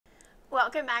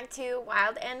Welcome back to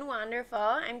Wild and Wonderful.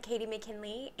 I'm Katie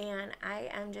McKinley, and I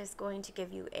am just going to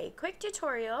give you a quick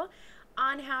tutorial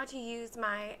on how to use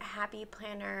my Happy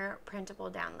Planner printable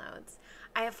downloads.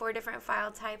 I have 4 different file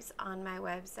types on my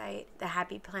website. The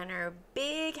Happy Planner,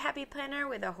 big Happy Planner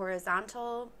with a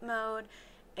horizontal mode,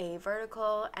 a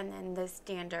vertical, and then the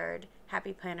standard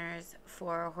Happy Planners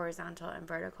for horizontal and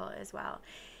vertical as well.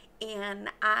 And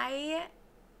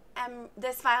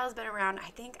this file has been around,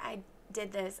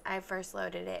 I first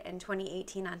loaded it in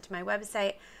 2018 onto my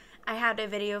website. I had a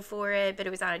video for it, but it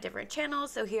was on a different channel,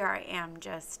 so here I am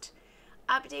just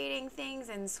updating things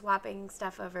and swapping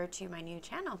stuff over to my new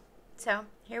channel. So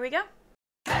here we go.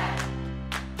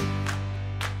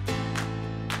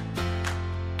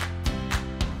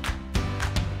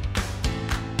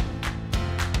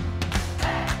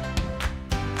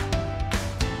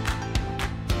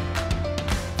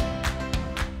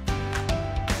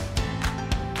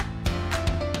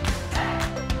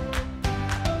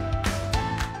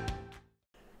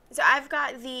 So I've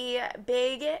got the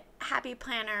big Happy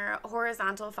Planner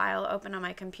horizontal file open on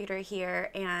my computer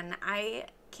here, and I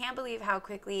can't believe how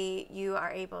quickly you are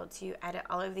able to edit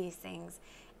all of these things,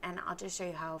 and I'll just show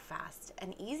you how fast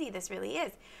and easy this really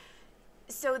is.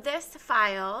 So this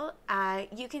file,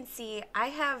 you can see I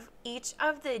have each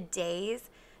of the days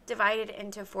divided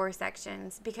into 4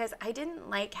 sections because I didn't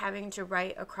like having to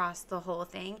write across the whole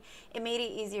thing. It made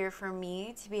it easier for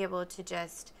me to be able to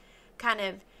just kind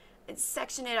of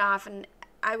section it off, and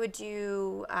I would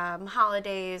do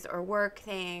holidays or work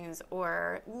things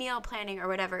or meal planning or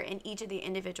whatever in each of the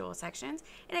individual sections,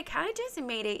 and it kind of just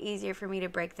made it easier for me to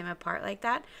break them apart like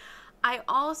that. I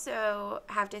also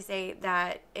have to say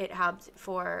that it helped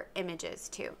for images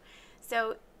too.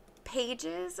 So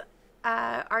pages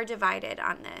are divided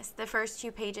on this. The first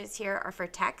 2 pages here are for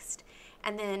text,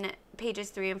 and then pages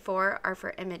 3 and 4 are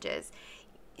for images.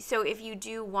 So if you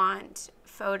do want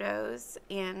photos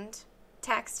and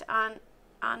text on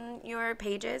your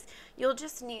pages, you'll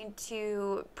just need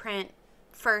to print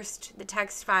first the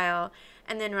text file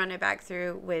and then run it back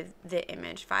through with the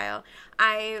image file.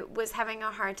 I was having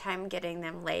a hard time getting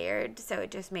them layered, so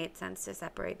it just made sense to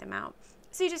separate them out.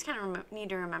 So you just kind of need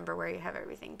to remember where you have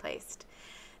everything placed.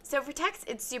 So for text,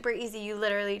 it's super easy. You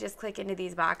literally just click into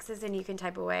these boxes and you can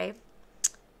type away.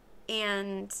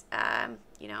 And,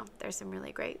 there's some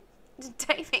really great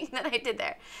typing that I did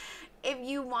there. If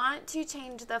you want to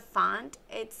change the font,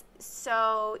 it's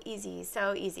so easy,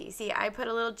 so easy. See, I put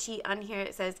a little cheat on here.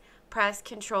 It says press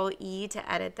Control-E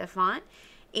to edit the font.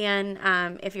 And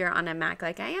if you're on a Mac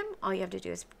like I am, all you have to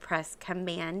do is press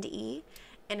Command-E,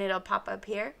 and it'll pop up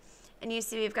here. And you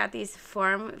see we've got these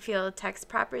form field text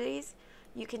properties.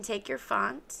 You can take your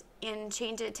font and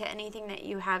change it to anything that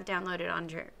you have downloaded on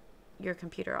your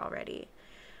computer already.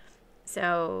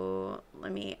 So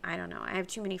I don't know, I have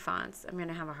too many fonts. I'm going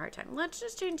to have a hard time. Let's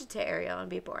just change it to Arial and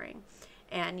be boring.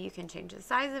 And you can change the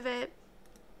size of it.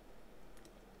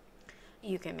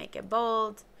 You can make it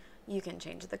bold. You can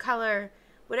change the color.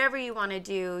 Whatever you want to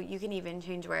do. You can even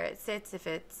change where it sits, if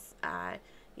it's,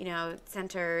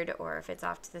 centered or if it's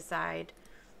off to the side.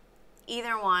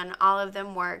 Either one, all of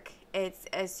them work. It's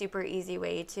a super easy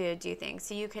way to do things.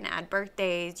 So you can add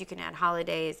birthdays, you can add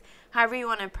holidays, however you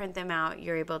want to print them out,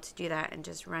 you're able to do that and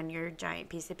just run your giant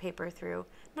piece of paper through,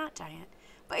 not giant,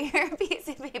 but your piece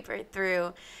of paper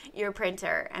through your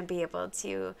printer and be able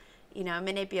to,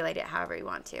 manipulate it however you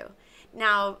want to.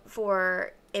 Now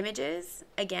for images,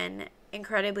 again,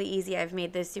 incredibly easy. I've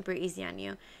made this super easy on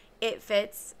you. It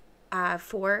fits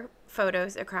 4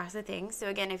 photos across the thing. So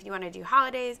again, if you want to do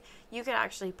holidays, you could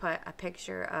actually put a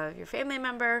picture of your family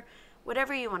member,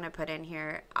 whatever you want to put in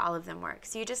here, all of them work.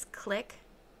 So you just click,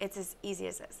 it's as easy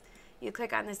as this. You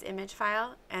click on this image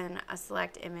file and a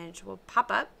select image will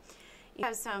pop up. You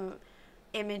have some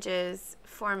images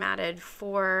formatted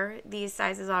for these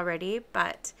sizes already,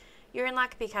 but you're in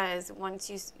luck because once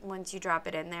you drop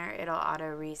it in there, it'll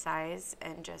auto resize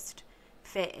and just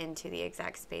fit into the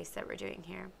exact space that we're doing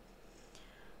here.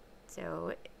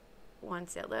 So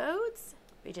once it loads,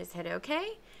 we just hit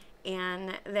OK,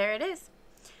 and there it is.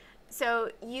 So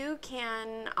you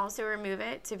can also remove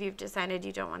it. So if you've decided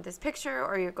you don't want this picture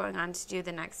or you're going on to do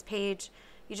the next page,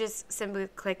 you just simply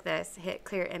click this, hit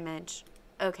clear image,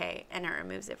 OK, and it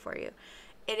removes it for you.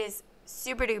 It is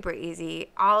super duper easy.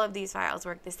 All of these files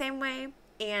work the same way,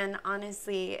 and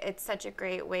honestly, it's such a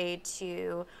great way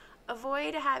to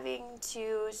avoid having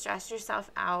to stress yourself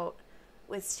out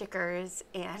with stickers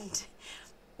and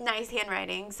nice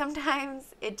handwriting.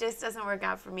 Sometimes it just doesn't work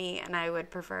out for me, and I would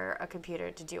prefer a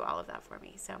computer to do all of that for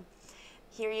me. So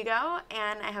here you go,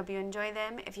 and I hope you enjoy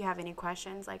them. If you have any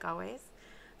questions, like always,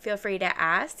 feel free to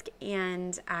ask,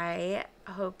 and I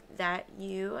hope that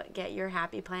you get your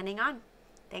happy planning on.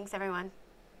 Thanks, everyone.